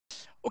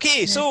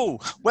Okay, so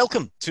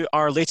welcome to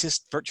our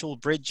latest virtual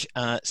bridge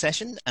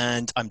session,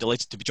 and I'm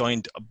delighted to be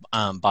joined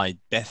by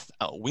Beth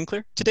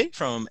Winkler today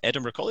from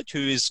Edinburgh College, who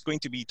is going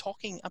to be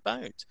talking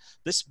about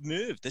this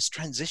move, this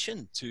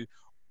transition to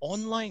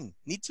online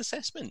needs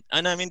assessment,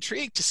 and I'm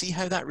intrigued to see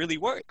how that really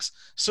works.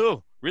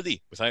 So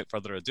really, without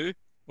further ado,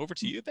 over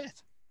to you,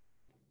 Beth.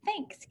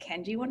 Thanks,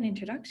 Kenji. What an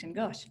introduction,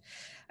 gosh.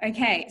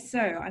 Okay, so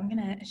I'm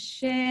gonna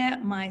share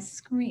my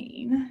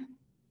screen.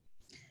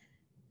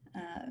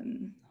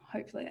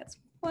 Hopefully that's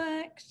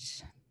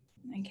worked.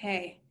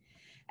 Okay.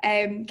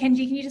 Kenji,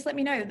 can you just let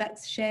me know if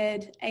that's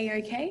shared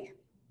A-okay?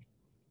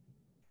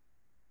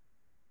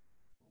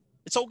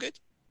 It's all good.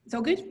 It's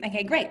all good?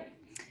 Okay, great.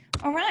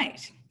 All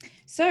right.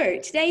 So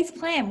today's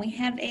plan, we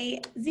have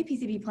a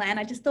zippy plan.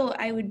 I just thought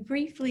I would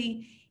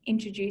briefly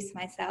introduce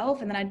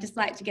myself, and then I'd just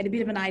like to get a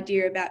bit of an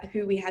idea about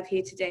who we have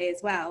here today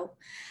as well.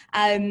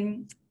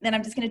 Then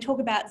I'm just going to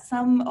talk about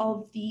some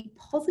of the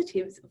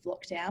positives of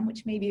lockdown,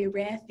 which may be a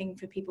rare thing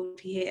for people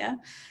to hear.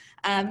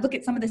 Look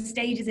at some of the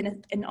stages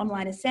in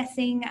online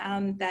assessing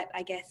that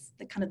I guess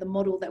the kind of the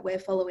model that we're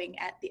following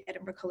at the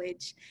Edinburgh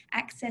College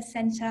Access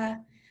Centre.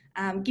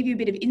 Give you a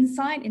bit of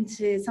insight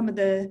into some of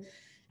the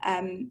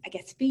I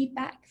guess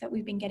feedback that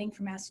we've been getting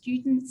from our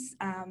students.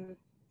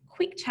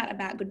 Quick chat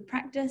about good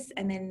practice,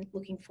 and then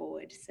looking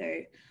forward.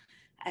 So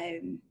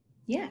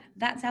yeah,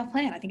 that's our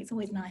plan. I think it's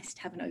always nice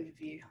to have an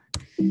overview.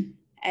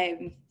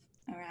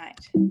 All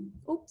right.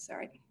 Oops,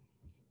 sorry.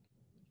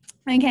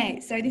 Okay,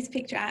 so this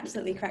picture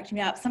absolutely cracked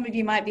me up. Some of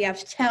you might be able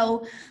to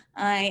tell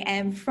I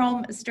am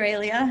from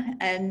Australia,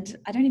 and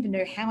I don't even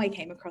know how I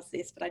came across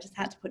this, but I just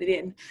had to put it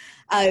in.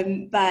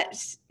 But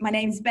my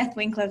name's Beth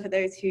Winkler, for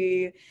those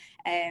who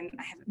I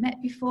haven't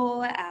met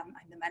before. I'm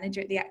the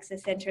manager at the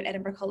Access Centre at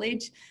Edinburgh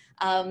College.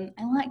 I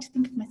like to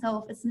think of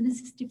myself as an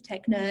assistive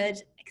tech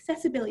nerd,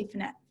 accessibility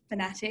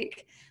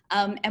fanatic.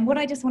 And what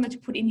I just wanted to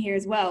put in here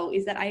as well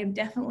is that I am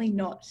definitely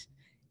not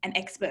an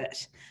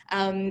expert.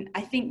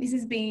 I think this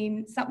has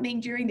been something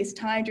during this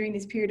time, during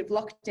this period of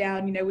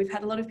lockdown. You know, we've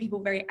had a lot of people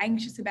very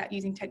anxious about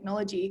using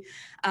technology.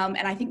 And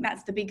I think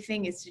that's the big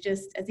thing, is to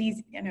just, as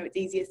easy, I know it's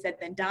easier said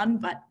than done,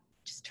 but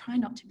just try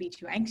not to be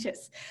too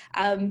anxious.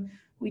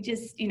 We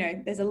just, you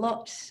know, there's a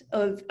lot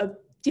of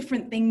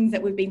different things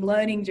that we've been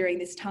learning during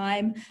this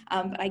time.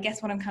 But I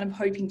guess what I'm kind of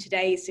hoping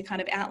today is to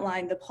kind of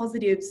outline the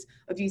positives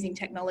of using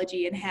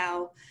technology, and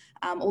how,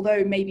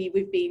 although maybe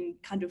we've been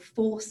kind of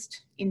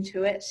forced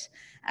into it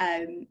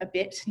a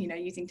bit, you know,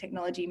 using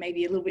technology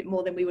maybe a little bit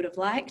more than we would have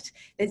liked,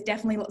 there's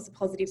definitely lots of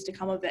positives to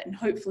come of it. And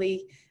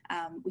hopefully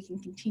we can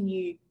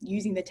continue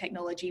using the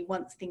technology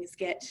once things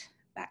get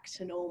back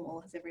to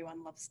normal, as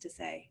everyone loves to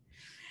say.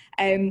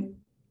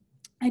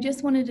 I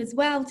just wanted as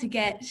well to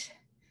get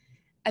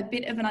a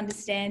bit of an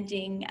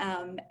understanding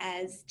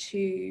as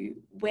to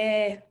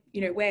where,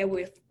 you know, where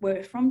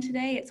we're from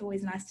today. It's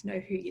always nice to know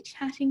who you're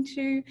chatting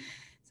to.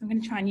 So I'm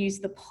going to try and use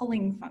the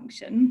polling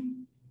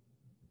function.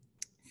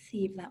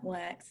 See if that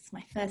works. It's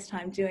my first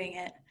time doing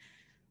it.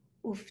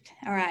 Oof.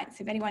 All right, so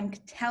if anyone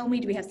could tell me,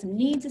 do we have some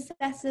needs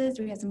assessors?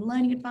 Do we have some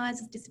learning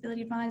advisors,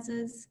 disability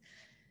advisors?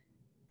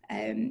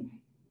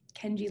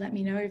 Kenji, let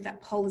me know if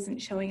that poll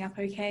isn't showing up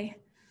okay.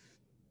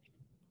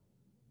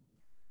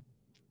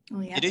 Oh,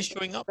 yeah. It is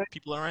showing up.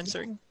 People are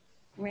answering.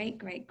 Great.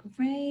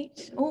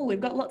 Oh, we've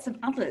got lots of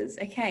others.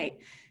 Okay,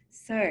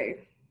 so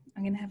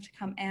I'm going to have to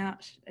come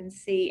out and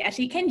see.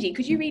 Actually, Kenji,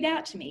 could you read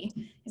out to me?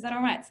 Is that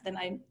all right? So then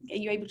are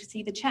you able to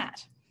see the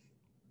chat?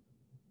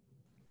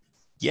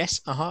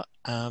 Yes,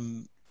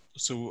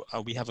 so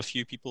we have a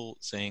few people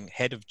saying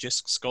head of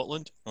JISC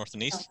Scotland, North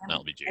and East.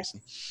 That'll be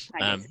Jason.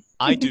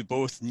 I do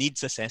both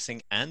needs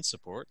assessing and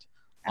support.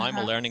 I'm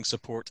a learning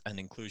support and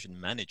inclusion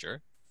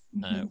manager.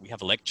 We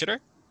have a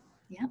lecturer.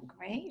 Yeah,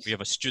 great. We have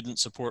a student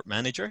support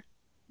manager.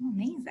 Oh,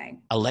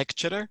 amazing. A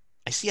lecturer.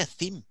 I see a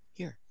theme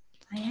here.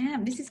 I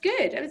am. This is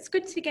good. It's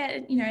good to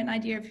get, you know, an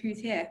idea of who's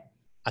here.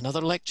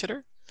 Another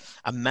lecturer,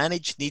 a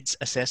managed needs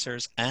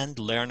assessors and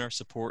learner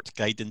support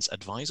guidance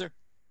advisor.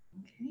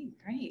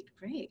 Okay,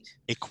 great.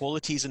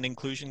 Equalities and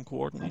inclusion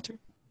coordinator.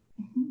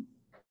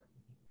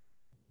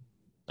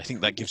 I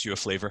think that gives you a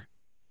flavour.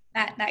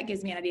 That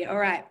gives me an idea. All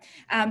right.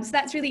 So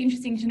that's really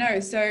interesting to know.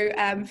 So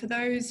for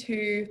those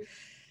who,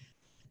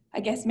 I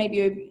guess maybe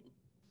you're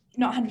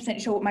not 100%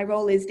 sure what my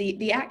role is,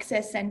 the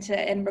Access Centre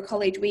at Edinburgh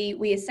College,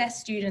 we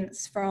assess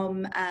students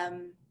from,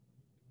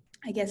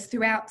 I guess,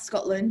 throughout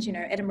Scotland. You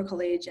know, Edinburgh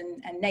College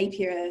and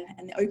Napier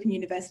and the Open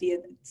University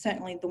are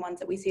certainly the ones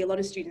that we see a lot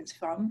of students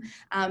from,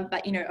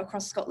 but, you know,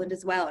 across Scotland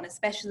as well. And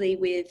especially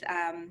with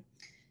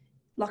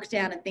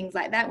lockdown and things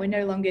like that, we're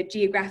no longer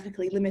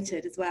geographically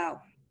limited as well.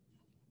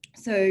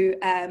 So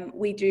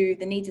we do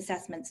the needs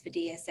assessments for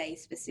DSA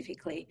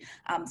specifically.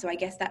 So I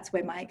guess that's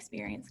where my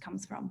experience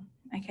comes from.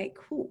 Okay,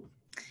 cool.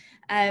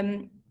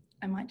 I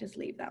might just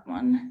leave that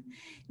one.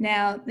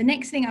 Now, the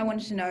next thing I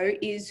wanted to know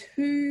is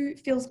who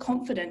feels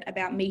confident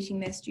about meeting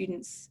their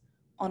students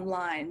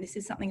online. This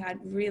is something I'd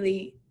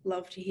really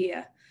love to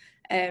hear.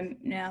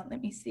 Now,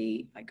 let me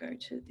see if I go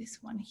to this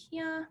one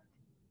here.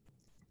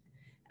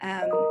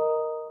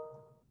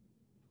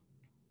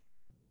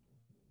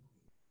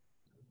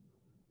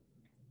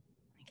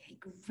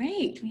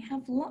 great. We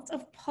have lots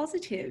of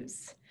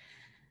positives.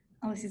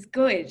 Oh, this is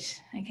good.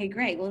 Okay,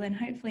 great. Well, then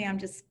hopefully I'm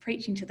just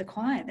preaching to the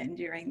choir then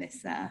during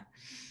this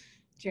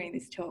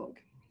talk.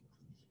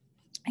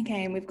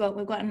 Okay, and we've got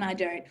an I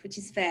don't, which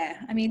is fair.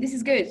 I mean, this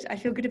is good. I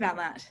feel good about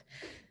that.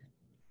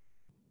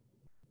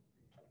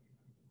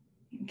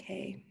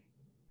 Okay.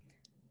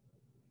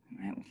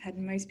 All right, we've had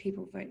most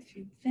people vote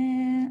through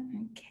there.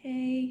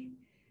 Okay.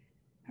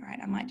 All right,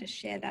 I might just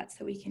share that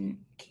so we can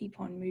keep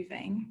on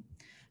moving.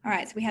 All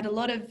right, so we had a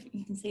lot of,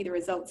 you can see the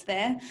results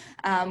there.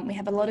 We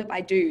have a lot of I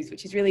do's,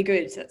 which is really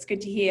good. So that's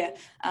good to hear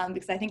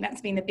because I think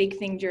that's been the big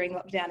thing during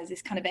lockdown is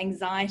this kind of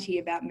anxiety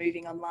about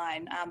moving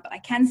online. But I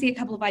can see a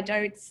couple of I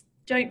don'ts.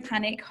 Don't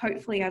panic.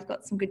 Hopefully I've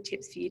got some good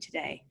tips for you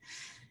today.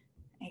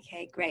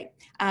 Okay, great.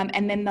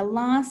 And then the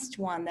last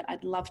one that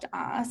I'd love to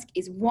ask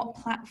is what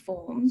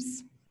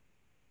platforms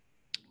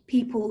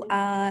people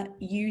are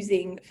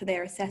using for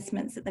their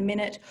assessments at the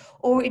minute,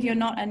 or if you're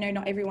not, I know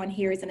not everyone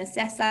here is an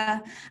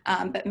assessor,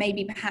 but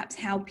maybe perhaps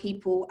how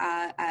people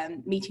are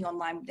meeting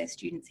online with their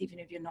students, even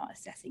if you're not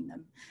assessing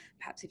them,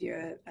 perhaps if you're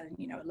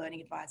a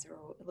learning advisor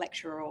or a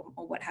lecturer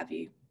or what have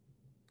you.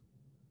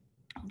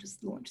 I'll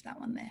just launch that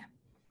one there.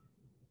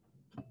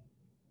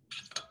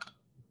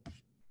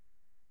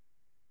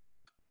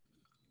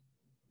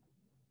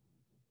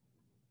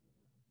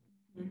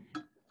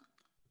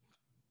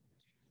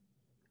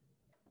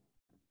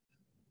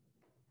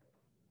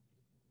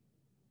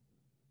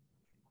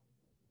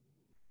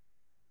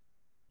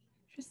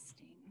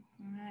 Interesting.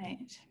 All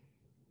right.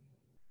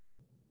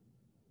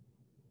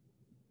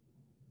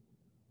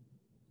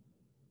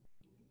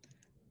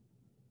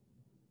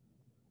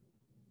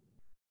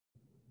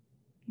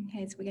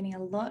 Okay, so we're getting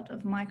a lot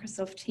of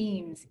Microsoft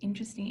Teams.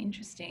 Interesting,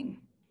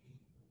 interesting.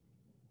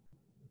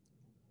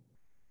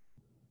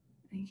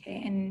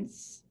 Okay, and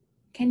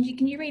can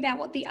you read out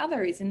what the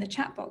other is in the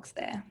chat box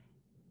there?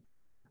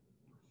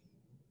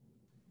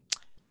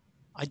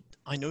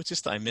 I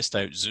noticed that I missed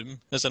out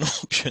Zoom as an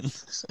option.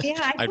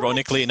 Yeah,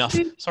 ironically enough.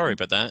 Sorry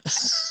about that.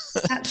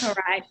 That's all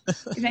right.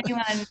 If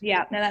anyone,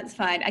 yeah, no, that's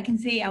fine. I can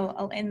see,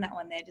 I'll end that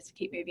one there just to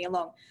keep moving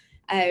along.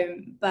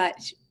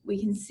 But we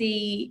can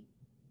see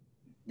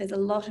there's a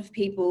lot of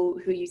people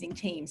who are using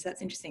Teams. So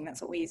that's interesting. That's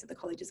what we use at the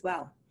college as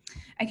well.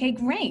 Okay,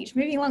 great.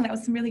 Moving along, that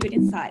was some really good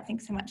insight.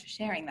 Thanks so much for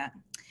sharing that.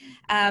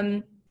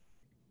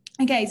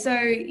 Okay, so,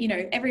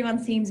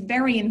 everyone seems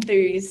very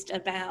enthused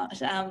about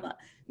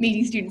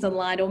meeting students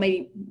online, or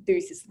maybe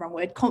enthused is the wrong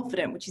word,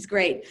 confident, which is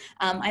great.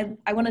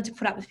 I wanted to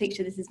put up a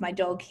picture. This is my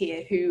dog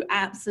here who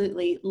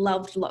absolutely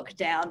loved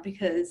lockdown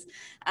because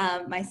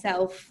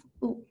myself,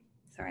 oh,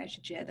 sorry, I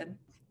should share them.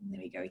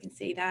 There we go, we can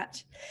see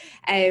that.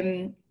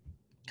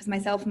 Because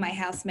myself and my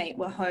housemate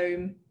were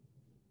home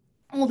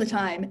all the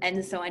time,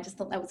 and so I just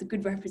thought that was a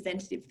good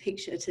representative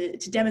picture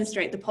to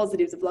demonstrate the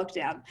positives of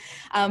lockdown.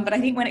 But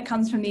I think when it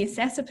comes from the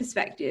assessor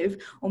perspective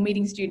or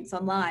meeting students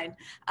online,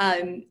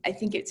 I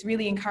think it's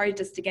really encouraged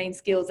us to gain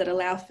skills that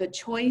allow for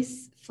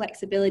choice,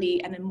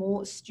 flexibility, and a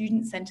more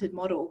student-centered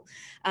model.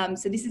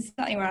 So this is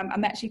something where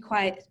I'm actually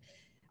quite,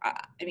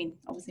 I mean,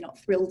 obviously not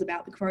thrilled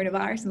about the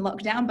coronavirus and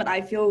lockdown, but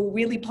I feel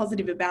really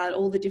positive about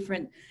all the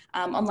different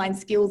online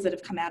skills that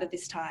have come out of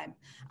this time.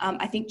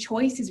 I think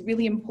choice is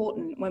really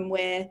important when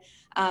we're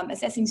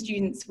assessing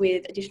students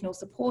with additional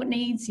support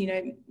needs.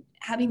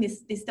 Having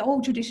this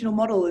old traditional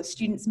model of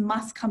students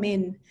must come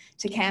in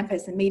to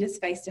campus and meet us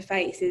face to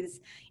face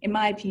is, in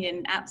my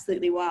opinion,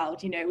 absolutely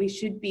wild. We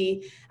should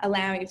be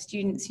allowing if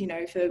students,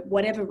 for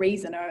whatever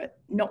reason are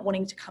not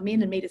wanting to come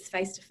in and meet us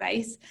face to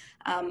face.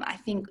 I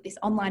think this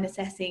online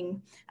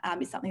assessing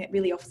is something that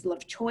really offers a lot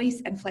of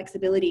choice and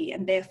flexibility,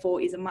 and therefore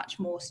is a much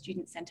more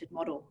student-centered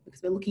model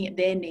because we're looking at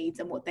their needs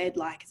and what they'd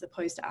like as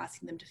opposed to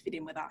asking them to fit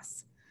in with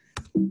us.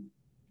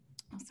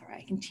 Oh, sorry,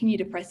 I continue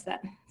to press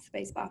that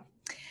spacebar.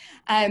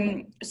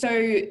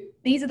 So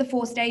these are the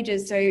 4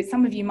 stages. So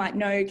some of you might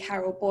know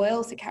Carol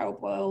Boyle. So Carol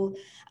Boyle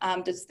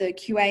does the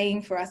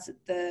QAing for us at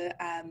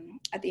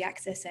the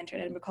Access Centre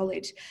at Edinburgh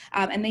College.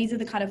 And these are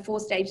the kind of 4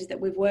 stages that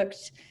we've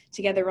worked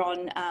together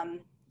on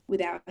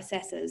with our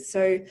assessors.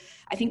 So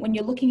I think when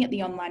you're looking at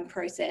the online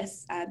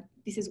process,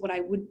 this is what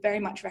I would very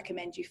much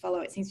recommend you follow.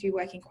 It seems to be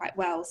working quite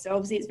well. So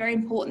obviously it's very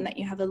important that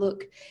you have a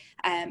look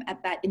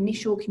at that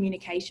initial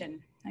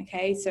communication.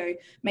 Okay, so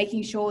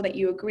making sure that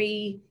you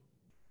agree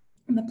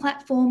on the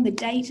platform, the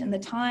date and the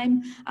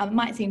time. It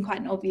might seem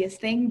quite an obvious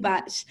thing,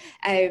 but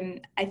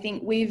I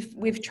think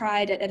we've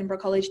tried at Edinburgh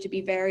College to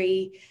be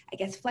very, I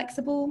guess,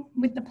 flexible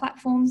with the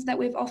platforms that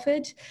we've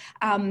offered.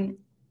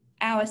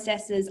 Our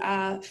assessors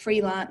are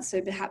freelance, so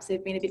perhaps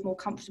they've been a bit more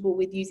comfortable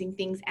with using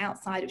things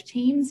outside of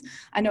Teams.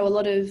 I know a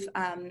lot of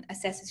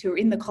assessors who are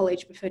in the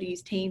college prefer to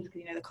use Teams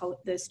because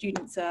the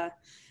students are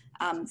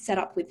set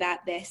up with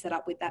that, they're set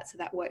up with that, so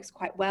that works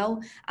quite well.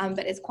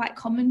 But it's quite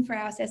common for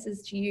our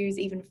assessors to use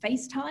even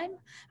FaceTime.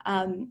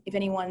 If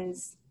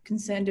anyone's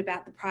concerned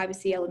about the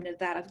privacy element of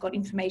that, I've got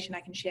information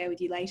I can share with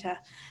you later,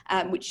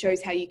 which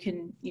shows how you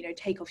can,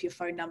 take off your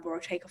phone number or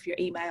take off your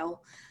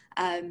email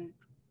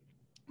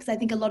Because I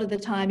think a lot of the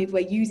time, if we're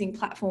using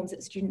platforms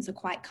that students are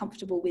quite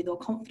comfortable with or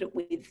confident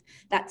with,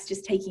 that's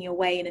just taking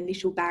away an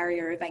initial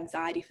barrier of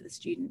anxiety for the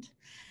student.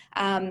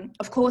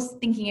 Of course,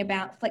 thinking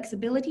about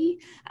flexibility.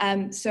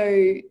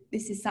 So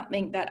this is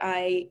something that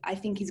I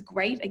think is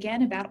great,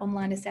 again, about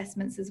online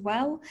assessments as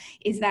well,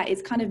 is that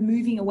it's kind of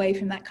moving away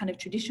from that kind of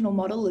traditional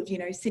model of, you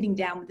know, sitting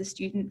down with the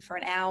student for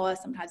an hour,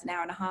 sometimes an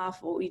hour and a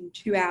half, or even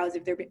 2 hours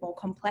if they're a bit more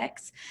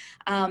complex,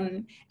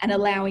 and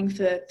allowing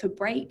for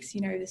breaks.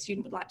 You know, the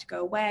student would like to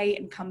go away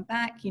and come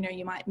back. You know,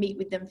 you might meet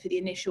with them for the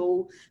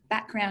initial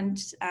background,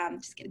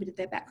 just get a bit of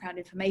their background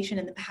information,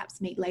 and then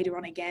perhaps meet later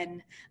on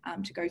again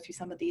to go through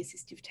some of the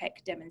assistive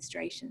tech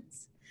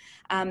demonstrations.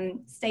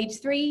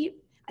 Stage 3,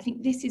 I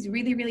think this is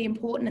really, really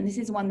important, and this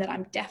is one that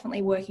I'm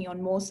definitely working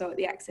on more so at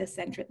the Access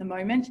Centre at the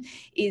moment,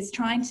 is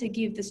trying to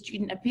give the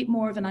student a bit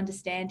more of an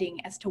understanding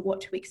as to what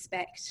to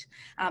expect.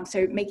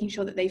 So making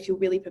sure that they feel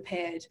really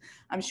prepared.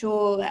 I'm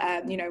sure,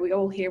 you know, we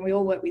all here and we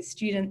all work with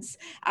students,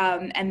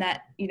 and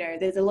that, you know,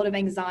 there's a lot of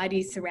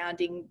anxiety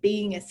surrounding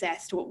being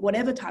assessed, or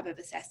whatever type of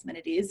assessment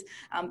it is,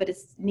 but a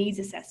needs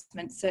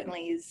assessment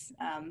certainly is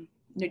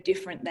no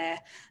different there.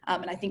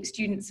 And I think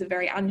students are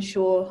very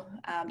unsure,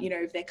 you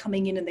know, if they're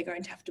coming in and they're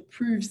going to have to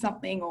prove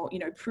something, or, you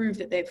know, prove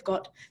that they've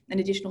got an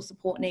additional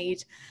support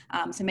need.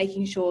 So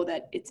making sure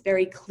that it's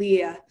very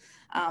clear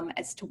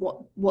as to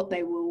what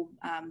they will,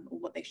 or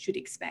what they should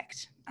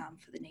expect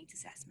for the needs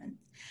assessment.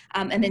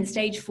 And then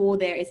stage 4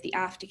 there is the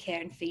aftercare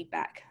and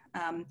feedback.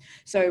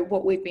 So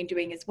what we've been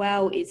doing as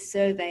well is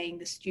surveying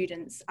the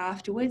students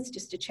afterwards,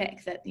 just to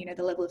check that, you know,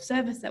 the level of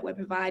service that we're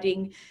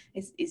providing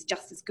is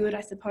just as good,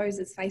 I suppose,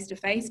 as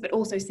face-to-face, but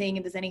also seeing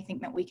if there's anything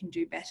that we can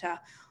do better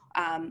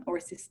or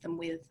assist them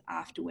with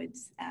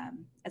afterwards.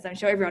 As I'm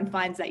sure everyone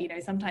finds that, you know,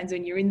 sometimes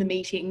when you're in the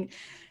meeting,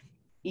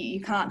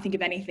 you can't think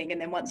of anything, and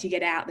then once you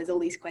get out, there's all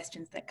these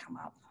questions that come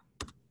up.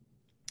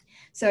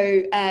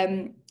 So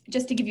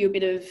just to give you a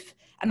bit of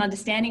an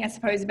understanding, I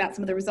suppose, about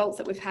some of the results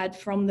that we've had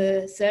from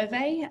the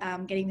survey,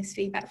 getting this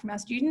feedback from our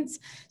students.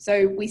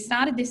 So we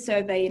started this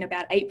survey in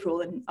about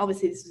April, and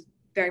obviously this is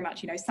very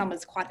much, you know,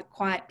 summer's quite a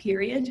quiet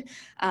period.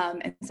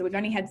 And so we've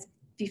only had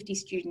 50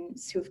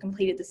 students who have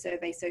completed the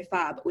survey so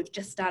far, but we've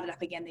just started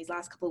up again these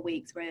last couple of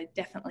weeks, where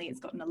definitely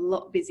it's gotten a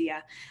lot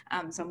busier.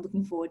 So I'm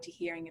looking forward to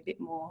hearing a bit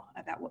more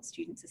about what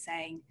students are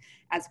saying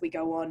as we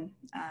go on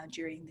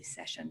during this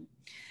session.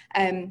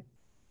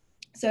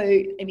 So,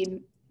 I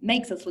mean,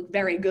 makes us look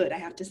very good, I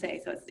have to say.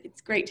 So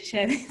it's great to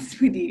share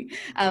this with you.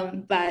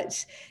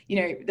 But,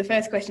 you know, the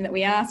first question that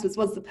we asked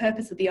was the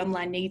purpose of the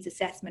online needs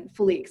assessment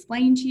fully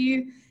explained to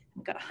you?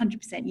 We've got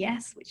 100%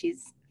 yes, which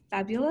is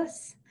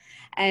fabulous.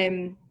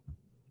 The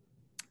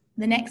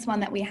next one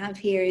that we have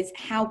here is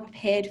how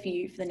prepared for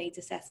you for the needs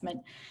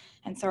assessment.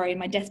 And sorry, in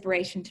my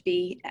desperation to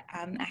be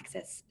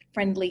access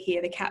friendly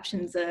here, the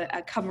captions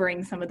are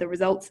covering some of the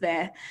results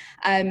there.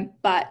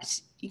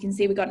 But you can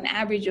see we've got an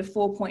average of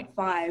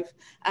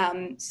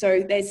 4.5.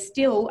 So there's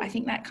still, I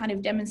think that kind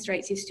of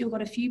demonstrates you've still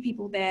got a few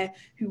people there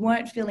who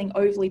weren't feeling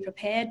overly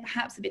prepared,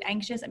 perhaps a bit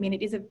anxious. I mean,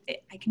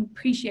 I can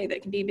appreciate that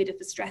it can be a bit of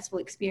a stressful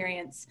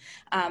experience,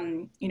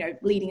 you know,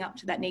 leading up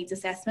to that needs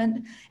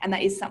assessment. And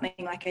that is something,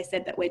 like I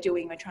said, that we're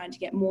doing. We're trying to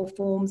get more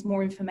forms,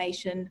 more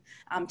information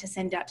to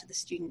send out to the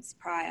students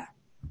prior.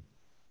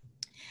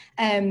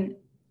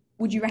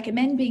 Would you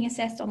recommend being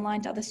assessed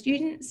online to other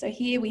students? So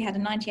here we had a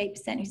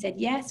 98% who said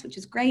yes, which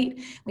is great.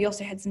 We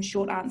also had some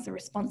short answer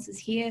responses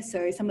here.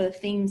 So some of the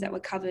themes that were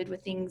covered were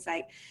things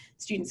like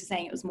students are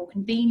saying it was more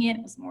convenient,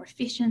 it was more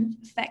efficient,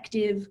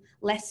 effective,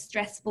 less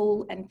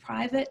stressful and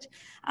private.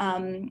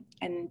 And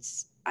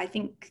I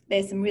think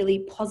there's some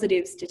really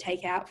positives to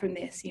take out from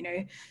this. You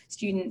know,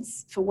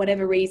 students, for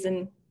whatever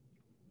reason,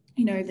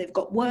 you know, they've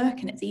got work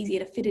and it's easier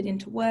to fit it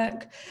into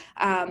work.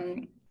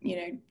 You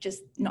know,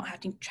 just not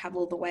having to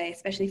travel the way,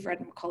 especially for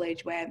Edinburgh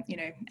College, where, you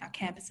know, our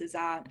campuses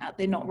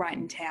they're not right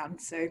in town.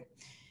 So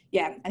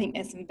yeah, I think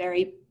there's some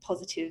very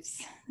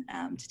positives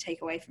to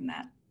take away from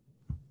that.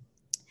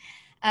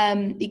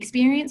 The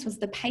experience, was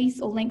the pace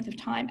or length of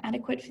time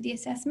adequate for the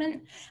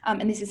assessment?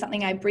 And this is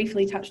something I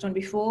briefly touched on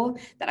before,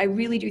 that I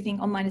really do think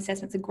online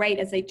assessments are great,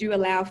 as they do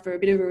allow for a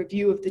bit of a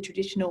review of the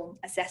traditional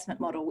assessment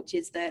model, which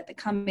is the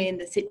come in,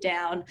 the sit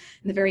down, and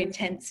the very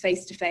intense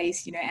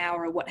face-to-face, you know,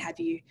 hour or what have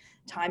you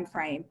time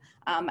frame.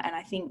 And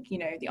I think, you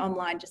know, the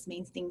online just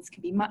means things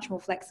can be much more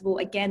flexible.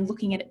 Again,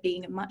 looking at it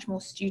being a much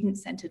more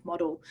student-centered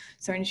model.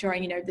 So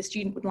ensuring, you know, if the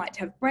student would like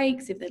to have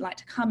breaks, if they'd like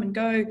to come and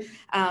go,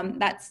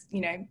 that's,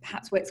 you know,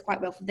 perhaps works quite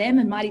well for them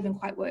and might even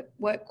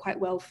work quite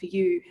well for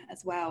you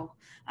as well.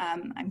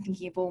 I'm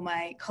thinking of all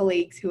my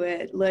colleagues who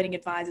are learning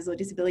advisors or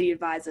disability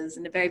advisors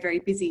and are very, very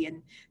busy.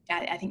 And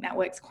I think that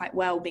works quite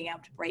well, being able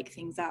to break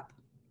things up.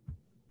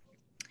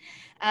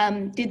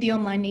 Did the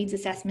online needs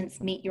assessments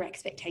meet your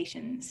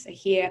expectations? So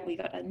here we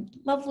got a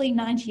lovely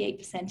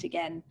 98%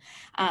 again.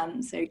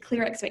 So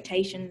clear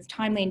expectations,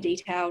 timely and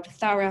detailed,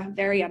 thorough,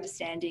 very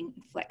understanding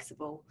and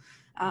flexible.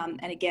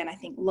 And again, I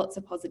think lots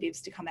of positives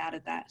to come out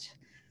of that.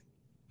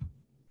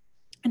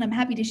 And I'm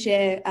happy to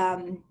share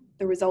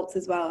the results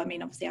as well. I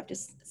mean, obviously I've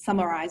just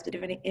summarized, but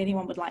if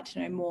anyone would like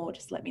to know more,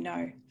 just let me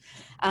know.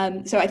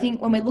 So I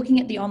think when we're looking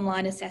at the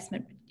online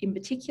assessment in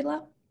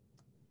particular,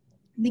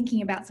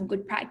 thinking about some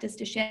good practice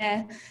to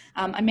share.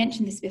 I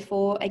mentioned this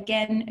before,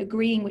 again,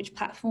 agreeing which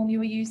platform you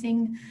are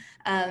using.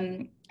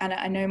 And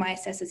I know my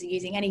assessors are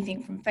using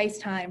anything from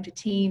FaceTime to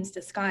Teams to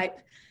Skype,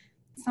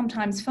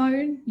 sometimes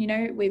phone. You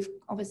know, we've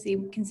obviously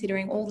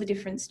considering all the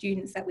different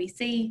students that we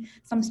see.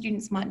 Some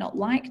students might not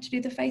like to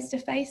do the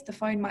face-to-face, the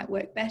phone might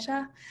work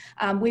better.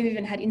 We've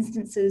even had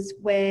instances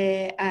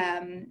where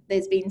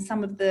there's been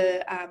some of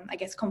the, I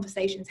guess,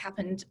 conversations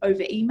happened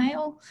over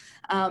email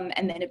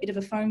and then a bit of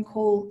a phone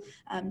call,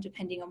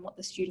 depending on what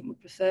the student would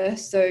prefer.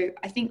 So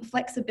I think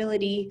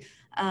flexibility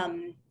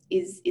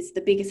is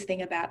the biggest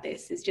thing about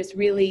this, is just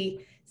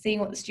really seeing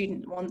what the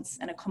student wants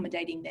and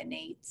accommodating their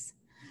needs.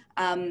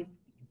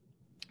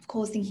 Of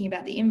course, thinking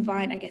about the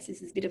invite, I guess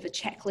this is a bit of a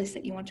checklist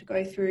that you want to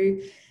go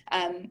through.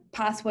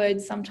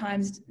 Passwords,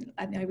 sometimes,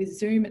 I know with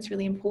Zoom, it's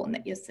really important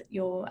that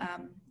you're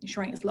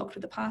ensuring it's locked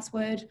with a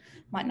password.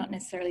 Might not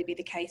necessarily be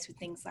the case with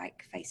things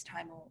like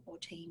FaceTime or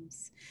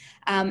Teams.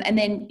 And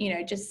then, you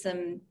know, just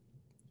some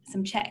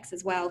checks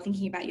as well,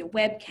 thinking about your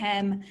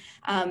webcam,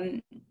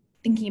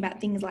 thinking about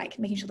things like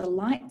making sure the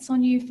light's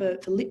on you for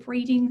lip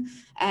reading.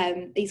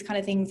 These kind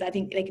of things, I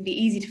think they can be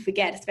easy to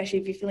forget, especially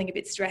if you're feeling a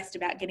bit stressed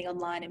about getting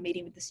online and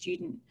meeting with the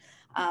student.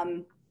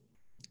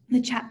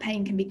 The chat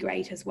pane can be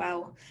great as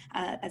well,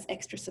 as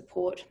extra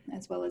support,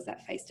 as well as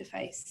that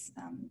face-to-face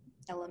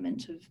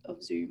element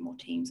of Zoom or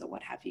Teams or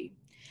what have you.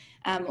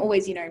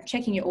 Always, you know,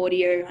 checking your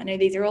audio. I know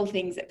these are all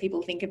things that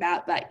people think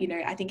about, but, you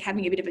know, I think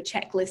having a bit of a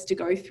checklist to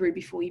go through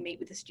before you meet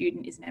with a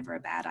student is never a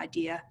bad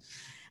idea.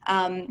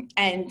 And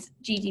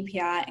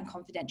GDPR and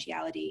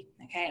confidentiality.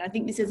 Okay, and I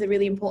think this is a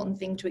really important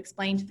thing to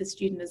explain to the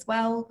student as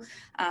well,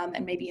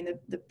 and maybe in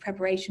the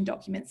preparation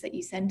documents that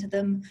you send to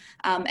them.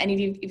 And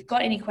if you've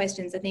got any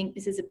questions, I think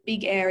this is a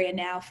big area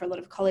now for a lot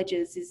of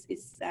colleges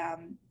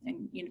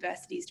and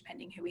universities,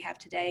 depending who we have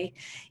today,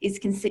 is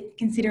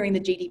considering the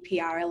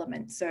GDPR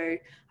element. So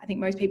I think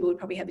most people would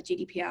probably have a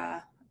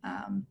GDPR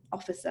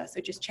officer, so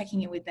just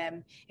checking in with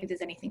them if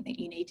there's anything that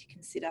you need to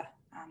consider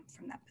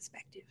from that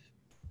perspective.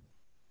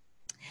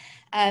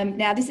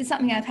 Now, this is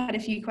something I've had a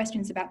few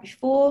questions about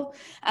before.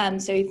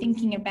 So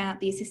thinking about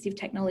the assistive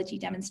technology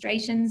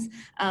demonstrations,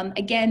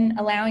 again,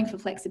 allowing for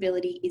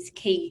flexibility is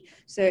key.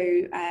 So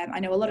I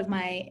know a lot of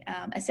my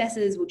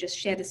assessors will just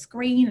share the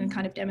screen and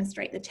kind of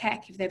demonstrate the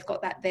tech if they've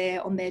got that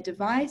there on their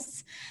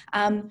device.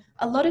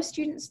 A lot of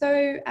students,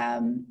 though,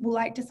 will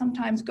like to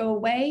sometimes go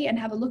away and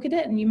have a look at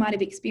it, and you might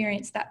have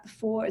experienced that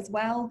before as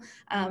well,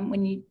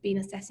 when you've been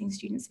assessing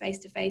students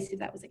face-to-face, if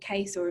that was a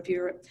case, or if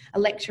you're a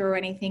lecturer or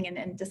anything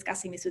and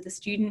discussing this with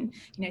the student.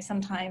 You know,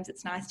 sometimes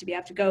it's nice to be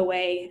able to go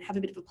away, have a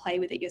bit of a play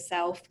with it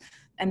yourself,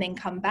 and then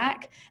come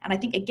back. And I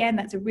think, again,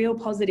 that's a real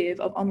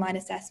positive of online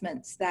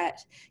assessments,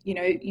 that, you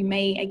know, you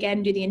may,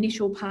 again, do the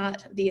initial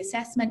part of the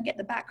assessment, get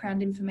the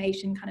background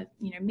information, kind of,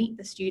 you know, meet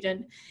the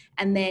student,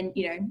 and then,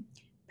 you know,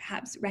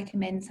 perhaps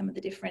recommend some of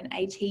the different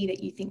AT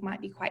that you think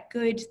might be quite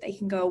good. They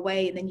can go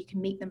away, and then you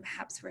can meet them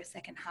perhaps for a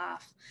second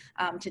half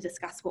to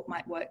discuss what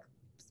might work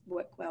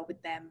well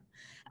with them.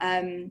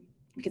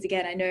 Because,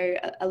 again, I know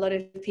a lot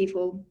of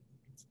people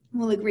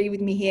will agree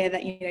with me here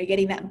that, you know,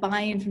 getting that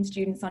buy-in from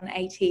students on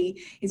AT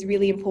is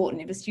really important.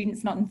 If a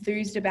student's not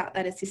enthused about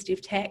that assistive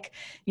tech,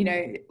 you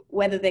know,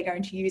 whether they're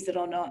going to use it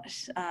or not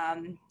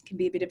can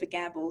be a bit of a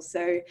gamble.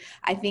 So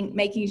I think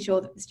making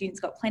sure that the student's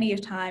got plenty of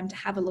time to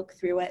have a look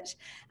through it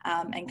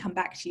and come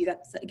back to you,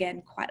 that's,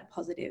 again, quite a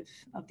positive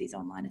of these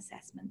online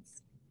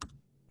assessments.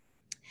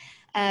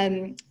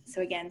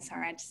 So again,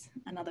 sorry, just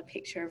another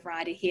picture of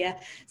Ryder here.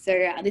 So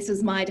this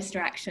was my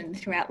distraction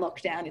throughout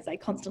lockdown, is I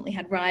constantly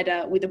had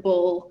Ryder with a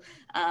ball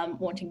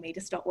wanting me to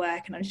stop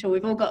work. And I'm sure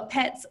we've all got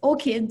pets or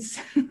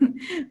kids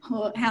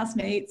or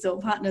housemates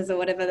or partners or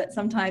whatever, that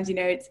sometimes, you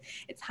know,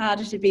 it's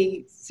harder to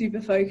be super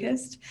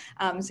focused.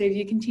 So if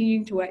you're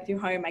continuing to work through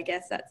home, I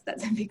guess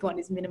that's a big one,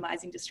 is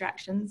minimizing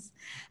distractions.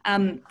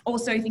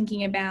 Also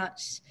thinking about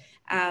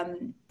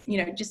you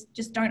know,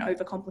 just don't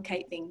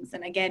overcomplicate things.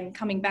 And again,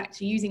 coming back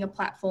to using a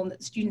platform that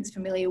the student's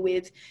familiar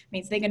with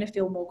means they're going to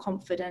feel more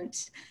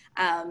confident.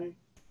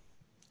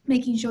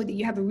 Making sure that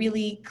you have a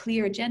really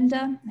clear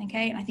agenda,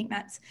 okay? And I think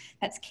that's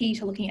key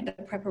to looking at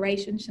the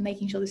preparation, to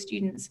making sure the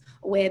student's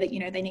aware that, you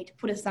know, they need to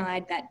put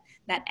aside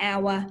that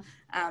hour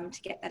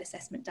to get that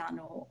assessment done,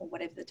 or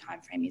whatever the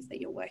time frame is that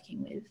you're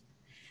working with.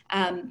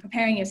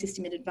 Preparing your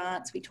system in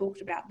advance, we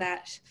talked about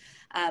that.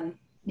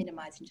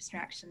 Minimizing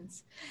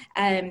distractions.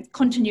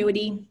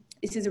 Continuity,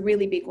 this is a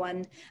really big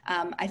one.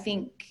 I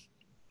think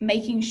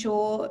making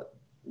sure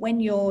when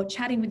you're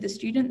chatting with the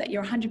student that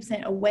you're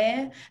 100%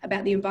 aware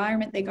about the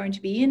environment they're going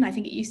to be in. I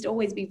think it used to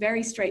always be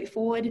very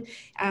straightforward.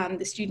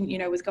 The student, you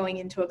know, was going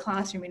into a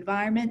classroom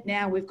environment.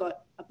 Now we've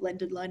got a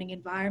blended learning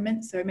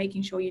environment. So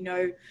making sure you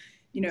know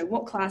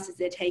what classes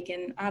they're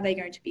taken. Are they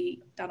going to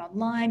be done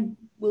online?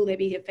 Will there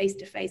be a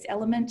face-to-face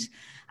element?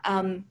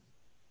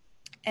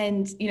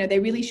 And, you know,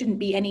 there really shouldn't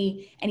be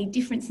any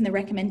difference in the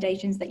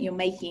recommendations that you're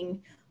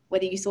making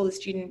whether you saw the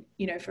student,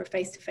 you know, for a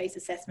face-to-face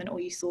assessment or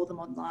you saw them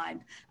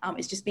online.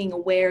 It's just being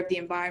aware of the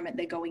environment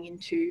they're going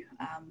into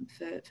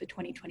for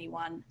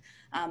 2021.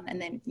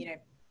 And then, you know,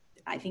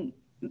 I think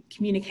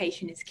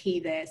communication is key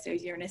there. So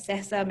if you're an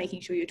assessor,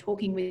 making sure you're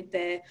talking with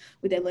their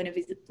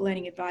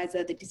learning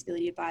advisor, the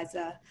disability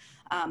advisor,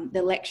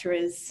 the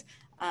lecturers,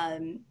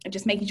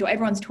 just making sure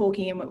everyone's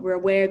talking and we're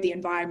aware of the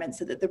environment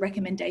so that the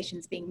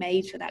recommendations being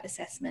made for that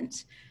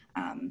assessment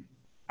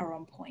are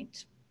on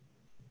point.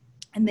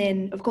 And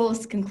then, of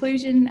course,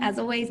 conclusion, as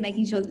always,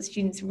 making sure that the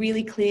student's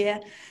really clear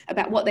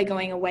about what they're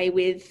going away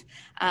with,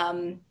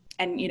 and,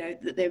 you know,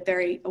 that they're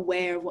very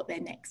aware of what their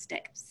next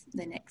steps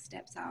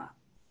are.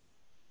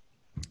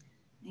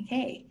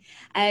 Okay,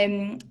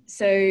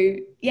 so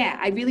yeah,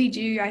 I really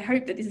do. I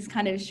hope that this has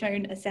kind of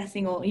shown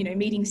assessing or, you know,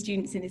 meeting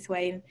students in this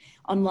way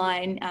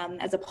online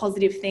as a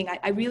positive thing.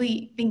 I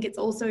really think it's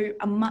also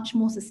a much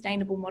more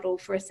sustainable model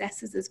for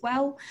assessors as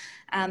well.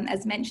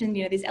 As mentioned,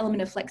 you know, this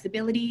element of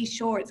flexibility,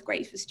 sure, it's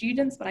great for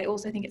students, but I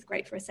also think it's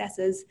great for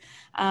assessors.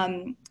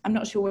 I'm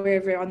not sure where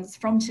everyone's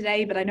from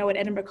today, but I know at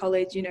Edinburgh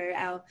College, you know,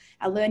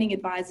 our learning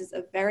advisors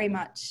are very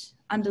much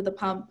under the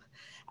pump,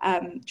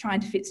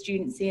 trying to fit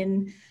students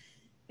in.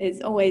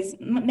 There's always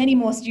many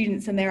more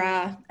students than there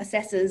are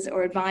assessors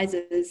or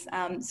advisors.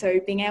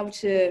 So being able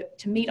to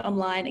meet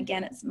online,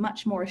 again, it's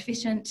much more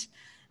efficient.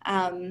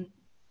 And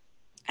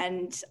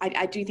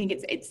I do think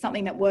it's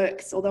something that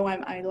works, although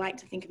I like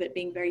to think of it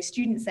being very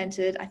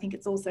student-centered. I think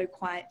it's also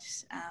quite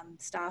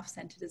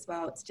staff-centered as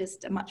well. It's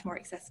just a much more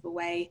accessible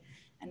way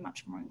and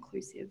much more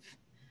inclusive.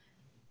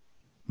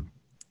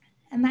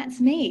 And that's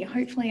me.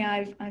 Hopefully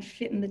I've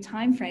fit in the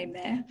time frame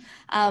there.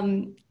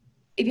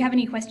 If you have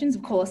any questions,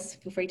 of course,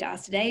 feel free to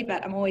ask today,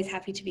 but I'm always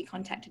happy to be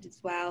contacted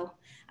as well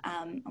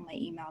on my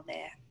email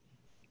there.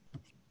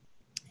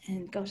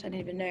 And gosh, I don't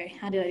even know,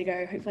 how did I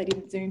go? Hopefully I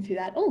didn't zoom through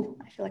that. Oh,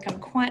 I feel like I'm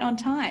quite on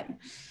time.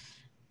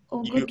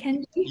 All good,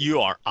 Kenji?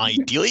 You are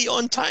ideally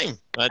on time.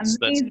 That's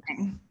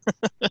amazing.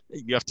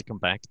 You have to come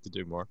back to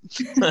do more.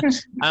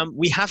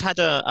 We have had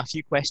a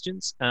few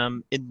questions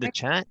in the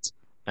chat.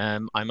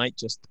 I might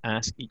just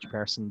ask each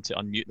person to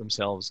unmute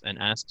themselves and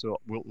ask. So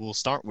we'll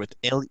start with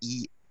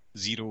LE01JA.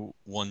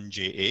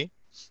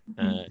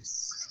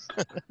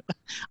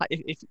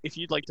 If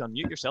you'd like to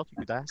unmute yourself, you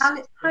could ask.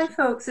 Hi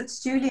folks,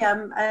 it's Julie.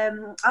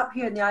 I'm up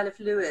here in the Isle of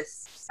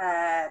Lewis,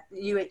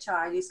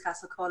 UHI,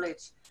 Newcastle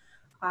College.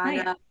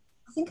 And I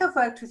think I've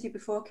worked with you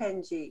before,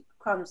 Kenji,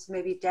 crumbs,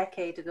 maybe a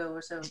decade ago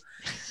or so,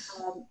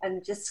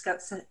 and just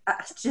got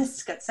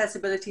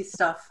accessibility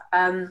stuff.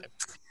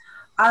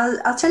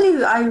 I'll tell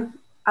you, I'm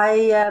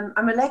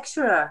a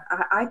lecturer,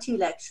 an IT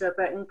lecturer,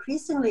 but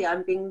increasingly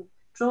I'm being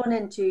drawn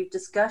into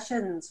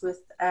discussions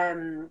with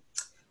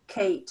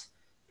Kate,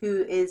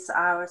 who is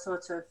our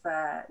sort of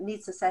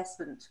needs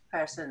assessment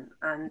person,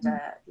 and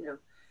you know,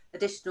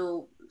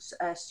 additional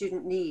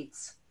student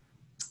needs,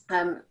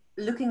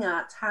 looking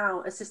at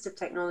how assistive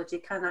technology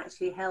can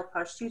actually help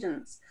our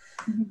students.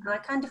 And I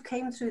kind of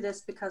came through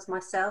this because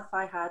myself,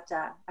 I had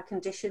a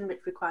condition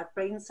which required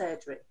brain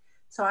surgery,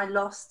 so I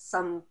lost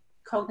some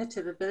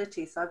cognitive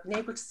ability. So I've been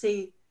able to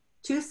see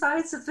two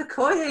sides of the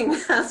coin,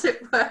 as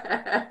it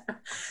were.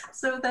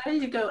 So there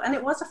you go. And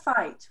it was a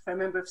fight for a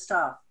member of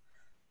staff,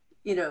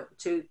 you know,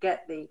 to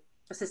get the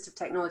assistive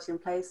technology in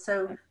place.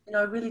 So, you know,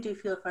 I really do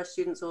feel for our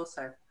students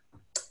also.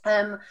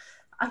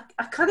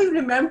 I can't even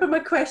remember my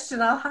question.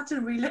 I'll have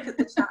to relook at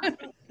the chat. I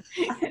think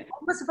it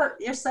was about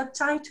your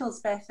subtitles,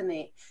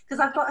 Bethany, because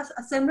I've got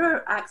a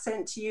similar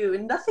accent to you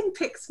and nothing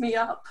picks me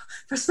up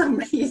for some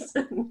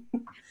reason.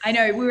 I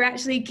know, we were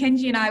actually,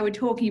 Kenji and I were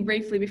talking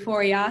briefly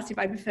before. He asked if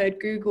I preferred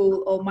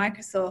Google or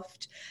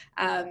Microsoft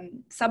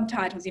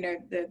subtitles, you know,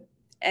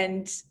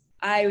 and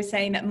I was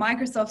saying that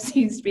Microsoft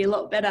seems to be a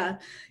lot better.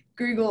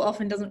 Google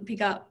often doesn't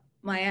pick up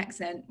my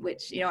accent,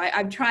 which, you know,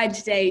 I've tried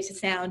today to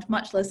sound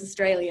much less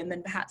Australian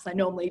than perhaps I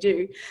normally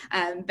do.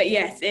 But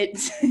yes, it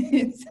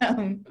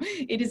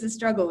is a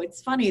struggle.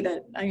 It's funny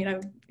that, you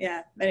know,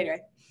 yeah, but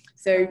anyway.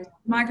 So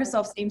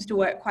Microsoft seems to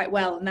work quite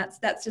well, and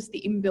that's just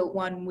the inbuilt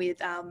one with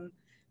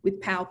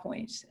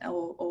PowerPoint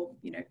or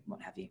you know,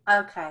 what have you.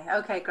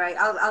 Okay, great.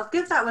 I'll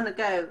give that one a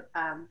go.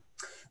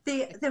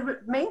 The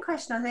main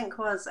question, I think,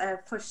 was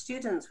for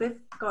students. We've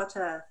got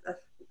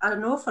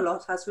an awful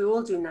lot, as we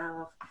all do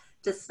now, of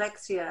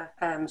dyslexia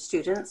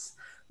students,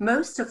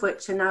 most of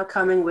which are now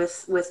coming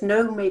with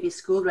no maybe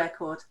school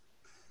record.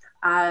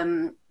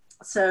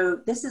 So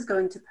this is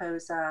going to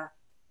pose a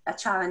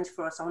challenge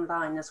for us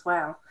online as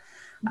well.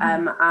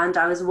 And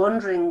I was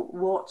wondering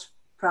what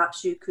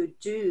perhaps you could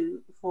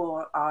do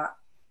for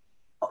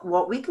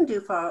what we can do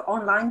for our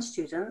online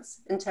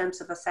students in terms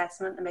of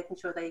assessment and making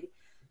sure they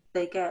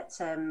get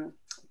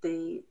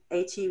the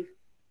AT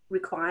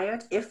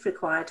required, if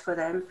required, for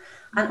them.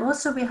 And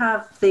also we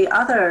have the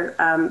other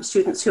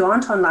students who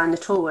aren't online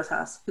at all with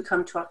us, who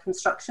come to our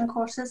construction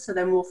courses, so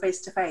they're more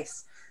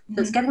face-to-face.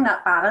 So it's getting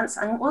that balance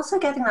and also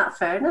getting that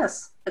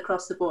fairness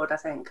across the board, I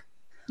think.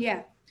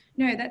 Yeah.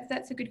 No,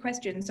 that's a good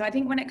question. So I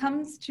think when it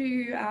comes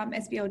to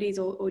SBLDs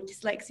or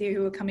dyslexia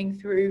who are coming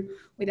through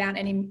without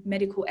any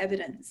medical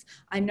evidence,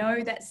 I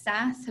know that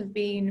SAS have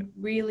been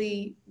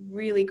really,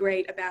 really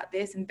great about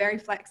this and very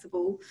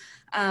flexible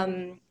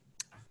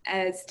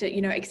as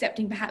to,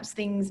 accepting perhaps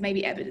things,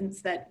 maybe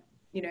evidence that,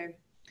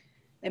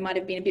 they might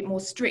have been a bit more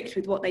strict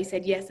with what they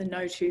said yes and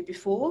no to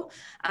before.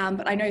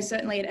 But I know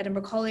certainly at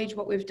Edinburgh College,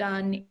 what we've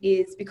done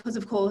is, because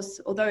of course,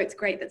 although it's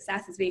great that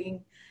SAS is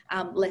being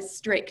less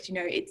strict,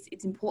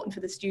 it's important for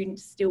the student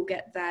to still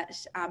get that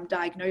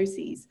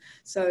diagnoses.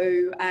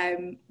 So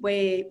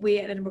we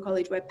at Edinburgh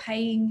College, we're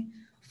paying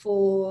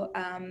for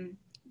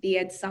the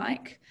Ed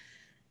Psych.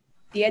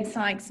 The Ed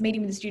Psych's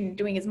meeting with the student,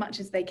 doing as much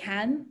as they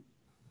can.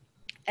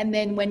 And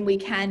then when we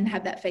can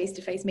have that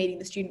face-to-face meeting,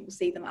 the student will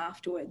see them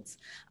afterwards.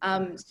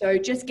 So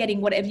just getting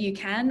whatever you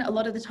can. A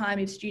lot of the time,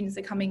 if students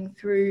are coming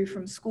through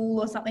from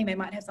school or something, they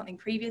might have something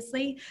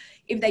previously.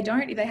 If they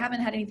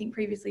haven't had anything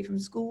previously from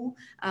school,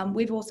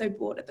 we've also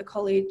bought at the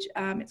college,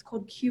 it's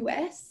called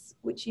QS,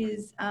 which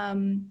is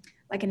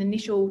like an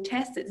initial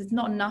test. It's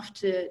not enough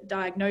to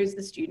diagnose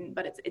the student,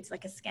 but it's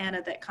like a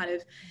scanner that kind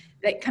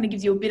of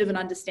gives you a bit of an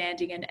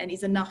understanding and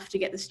is enough to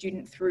get the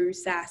student through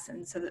SAS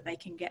and so that they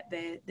can get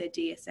their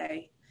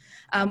DSA.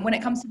 When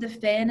it comes to the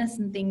fairness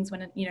and things,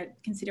 when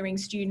considering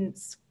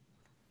students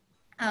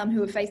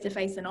who are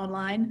face-to-face and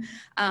online,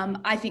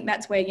 I think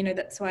that's where,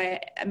 that's why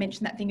I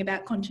mentioned that thing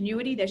about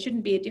continuity. There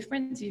shouldn't be a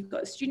difference. You've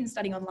got a student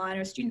studying online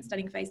or a student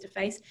studying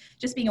face-to-face,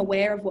 just being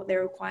aware of what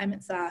their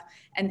requirements are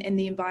and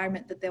the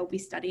environment that they'll be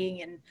studying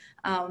in.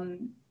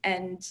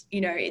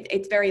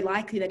 It's very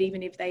likely that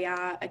even if they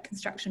are a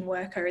construction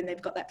worker and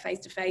they've got that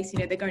face-to-face,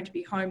 they're going to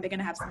be home, they're going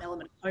to have some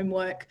element of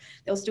homework.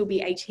 There'll still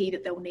be AT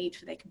that they'll need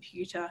for their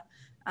computer.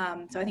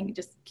 So I think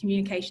just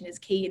communication is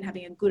key and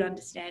having a good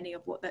understanding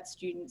of what that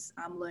student's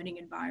learning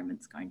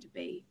environment's going to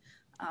be.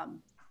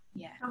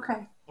 Yeah.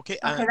 Okay,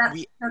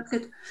 that's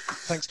good.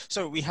 Thanks.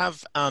 So we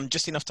have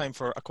just enough time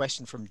for a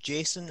question from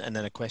Jason and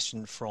then a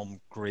question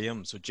from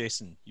Graham. So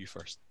Jason, you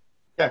first.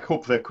 Yeah,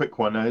 hopefully a quick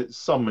one.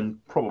 Some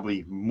and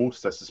probably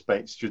most, I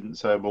suspect,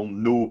 students will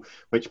know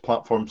which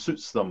platform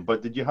suits them.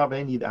 But did you have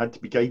any that had to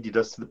be guided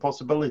as to the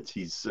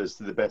possibilities as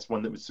to the best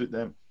one that would suit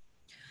them?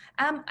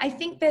 I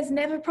think there's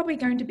never probably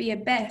going to be a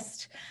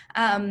best.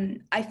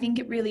 I think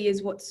it really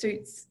is what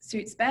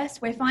suits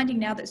best. We're finding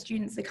now that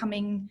students are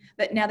coming,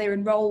 that now they're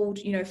enrolled,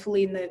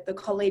 fully in the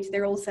college,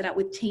 they're all set up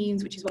with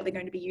Teams, which is what they're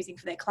going to be using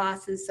for their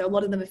classes. So a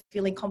lot of them are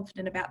feeling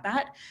confident about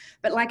that.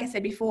 But like I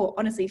said before,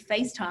 honestly,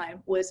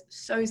 FaceTime was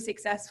so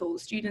successful.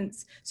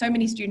 So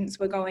many students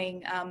were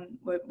going,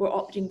 were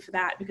opting for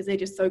that because they're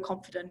just so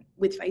confident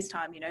with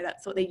FaceTime.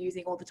 That's what they're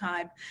using all the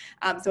time.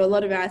 So a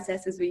lot of our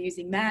assessors were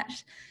using that.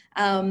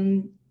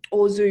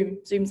 Or Zoom.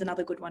 Zoom's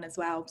another good one as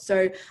well.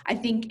 So I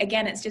think,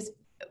 again, it's just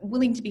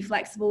willing to be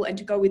flexible and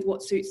to go with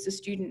what suits the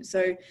student.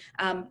 So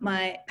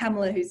my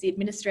Pamela, who's the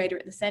administrator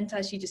at the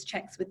centre, she just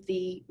checks with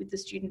the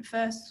student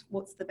first,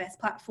 what's the best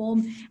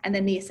platform, and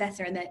then the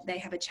assessor, and they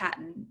have a chat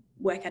and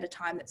work at a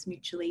time that's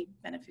mutually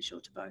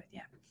beneficial to both.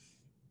 Yeah.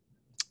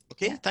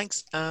 Okay,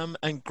 thanks.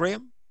 And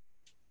Graham?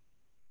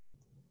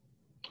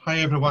 Hi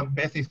everyone.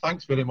 Bethany,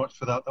 thanks very much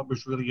for that. That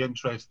was really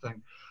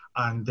interesting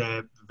and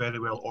very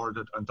well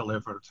ordered and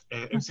delivered.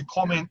 It's a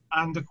comment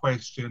and a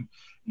question.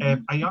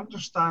 I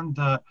understand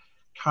that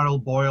Carol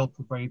Boyle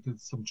provided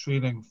some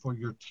training for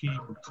your team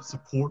to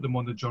support them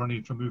on the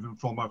journey from moving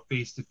from a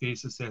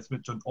face-to-face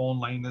assessment to an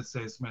online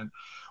assessment.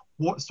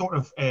 What sort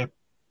of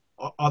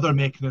other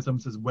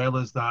mechanisms as well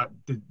as that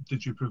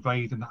did you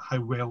provide, and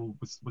how well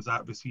was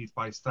that received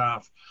by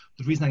staff?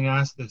 The reason I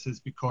ask this is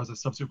because I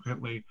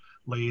subsequently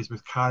liaised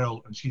with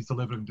Carol and she's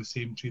delivering the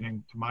same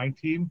training to my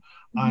team,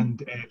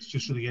 and it's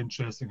just really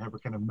interesting how we're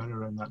kind of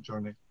mirroring that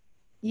journey.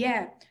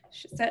 Yeah,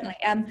 certainly.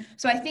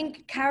 So I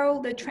think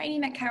the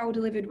training that Carol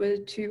delivered was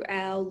to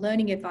our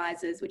learning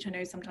advisors, which I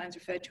know sometimes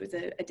referred to as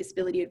a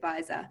disability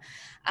advisor.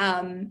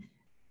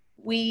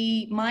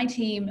 My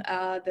team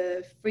are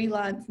the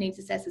freelance needs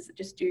assessors that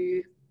just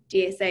do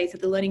DSA, so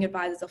the learning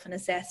advisors often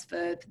assess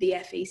for the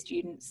FE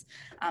students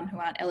who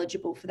aren't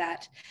eligible for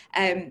that.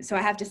 So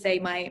I have to say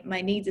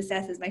my needs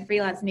assessors, my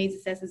freelance needs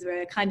assessors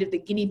were kind of the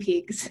guinea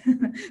pigs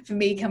for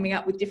me coming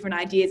up with different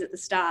ideas at the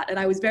start. And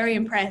I was very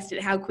impressed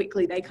at how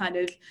quickly they kind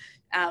of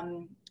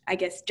I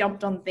guess,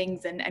 jumped on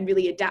things and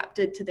really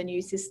adapted to the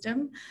new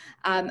system.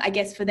 I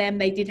guess for them,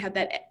 they did have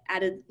that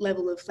added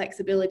level of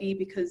flexibility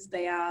because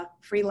they are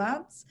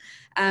freelance.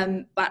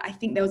 But I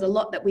think there was a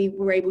lot that we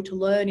were able to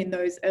learn in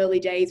those early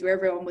days where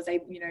everyone was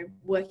able,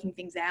 working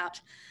things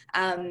out.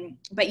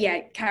 But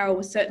yeah, Carol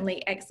was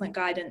certainly excellent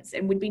guidance,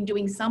 and we'd been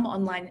doing some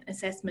online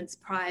assessments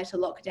prior to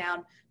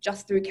lockdown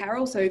just through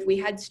Carol. So if we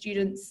had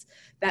students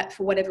that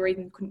for whatever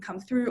reason couldn't come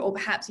through, or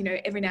perhaps,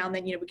 every now and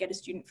then, we get a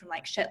student from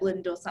like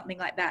Shetland or something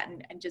like that,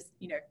 and just,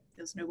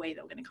 there's no way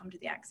they were going to come to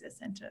the Access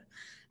Centre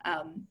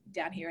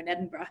down here in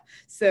Edinburgh.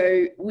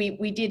 So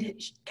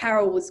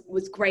Carol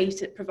was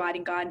great at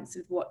providing guidance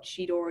of what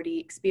she'd already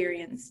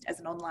experienced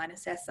as an online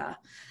assessor.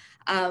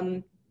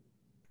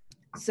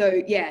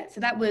 So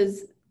that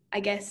was, I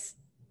guess,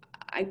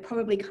 I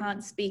probably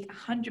can't speak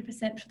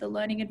 100% for the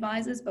learning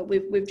advisors, but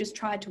we've just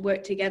tried to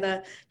work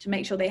together to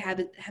make sure they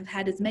have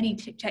had as many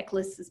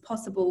checklists as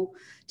possible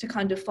to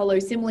kind of follow,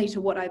 similarly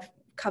to what I've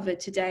covered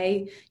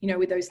today, you know,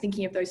 with those,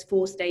 thinking of those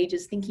 4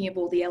 stages, thinking of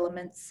all the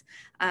elements,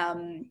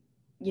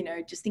 you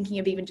know, just thinking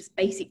of even just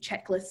basic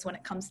checklists when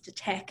it comes to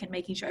tech and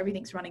making sure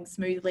everything's running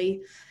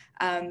smoothly.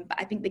 But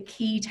I think the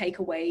key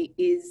takeaway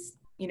is,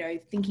 you know,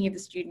 thinking of the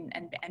student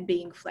and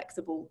being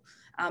flexible,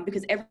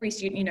 because every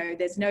student, you know,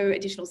 there's no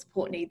additional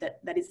support need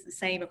that is the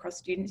same across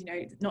students. You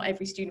know, not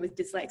every student with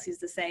dyslexia is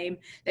the same,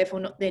 therefore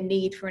not their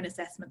need for an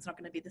assessment is not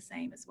going to be the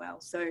same as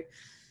well. So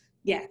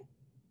yeah,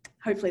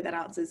 hopefully that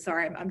answers.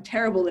 Sorry, I'm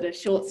terrible at a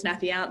short,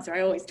 snappy answer.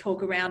 I always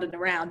talk around and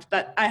around,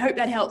 but I hope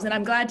that helps. And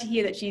I'm glad to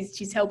hear that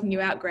she's helping you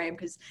out, Graham,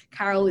 because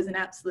Carol is an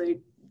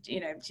absolute,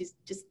 you know,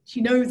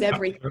 she knows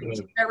everything. Absolutely.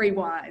 She's very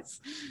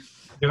wise.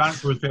 Your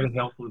answer was very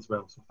helpful as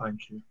well, so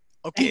thank you.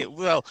 Okay,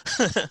 well,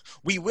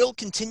 we will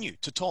continue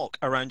to talk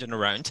around and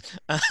around,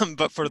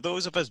 but for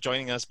those of us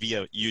joining us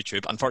via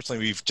YouTube,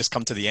 unfortunately, we've just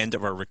come to the end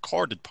of our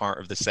recorded part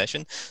of this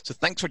session. So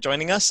thanks for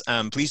joining us.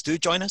 Please do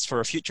join us for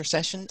a future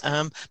session.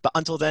 But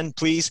until then,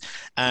 please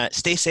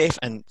stay safe.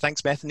 And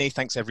thanks, Bethany.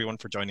 Thanks, everyone,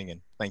 for joining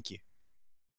in. Thank you.